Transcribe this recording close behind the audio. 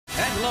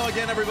Hello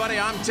again, everybody.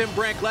 I'm Tim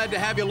Brant. Glad to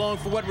have you along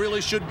for what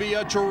really should be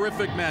a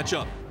terrific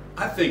matchup.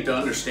 I think to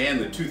understand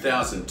the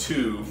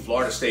 2002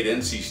 Florida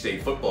State-NC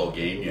State football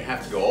game, you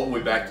have to go all the way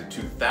back to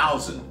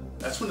 2000.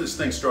 That's when this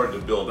thing started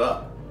to build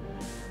up.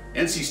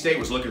 NC State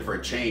was looking for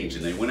a change,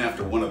 and they went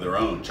after one of their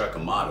own, Chuck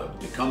Amato,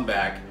 to come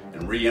back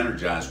and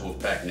re-energize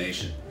Wolfpack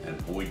Nation.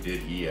 And boy, did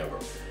he ever.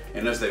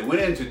 And as they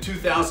went into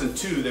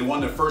 2002, they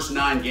won their first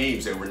 9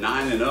 games. They were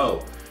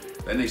 9-0.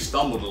 Then they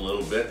stumbled a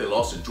little bit. They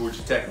lost to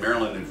Georgia Tech,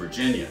 Maryland, and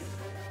Virginia.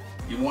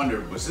 You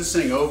wonder, was this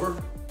thing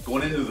over?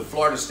 Going into the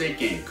Florida State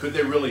game, could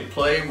they really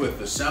play with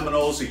the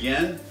Seminoles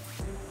again?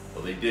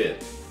 Well, they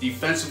did.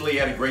 Defensively, he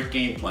had a great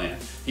game plan.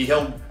 He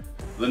held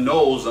the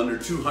Noles under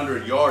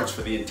 200 yards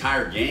for the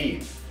entire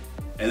game.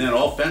 And then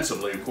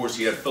offensively, of course,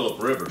 he had Phillip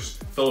Rivers.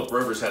 Phillip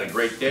Rivers had a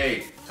great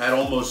day. Had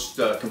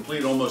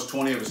completed almost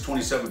 20 of his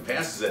 27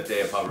 passes that day,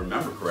 if I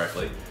remember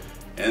correctly.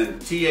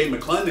 And T.A.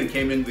 McClendon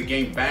came into the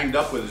game banged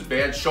up with his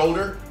bad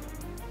shoulder.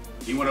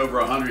 He went over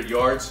 100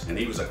 yards, and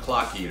he was a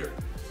clock eater.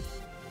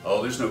 Oh,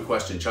 there's no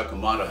question Chuck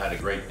Amato had a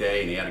great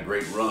day, and he had a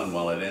great run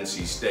while at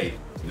NC State.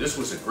 This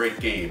was a great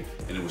game,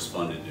 and it was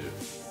fun to do.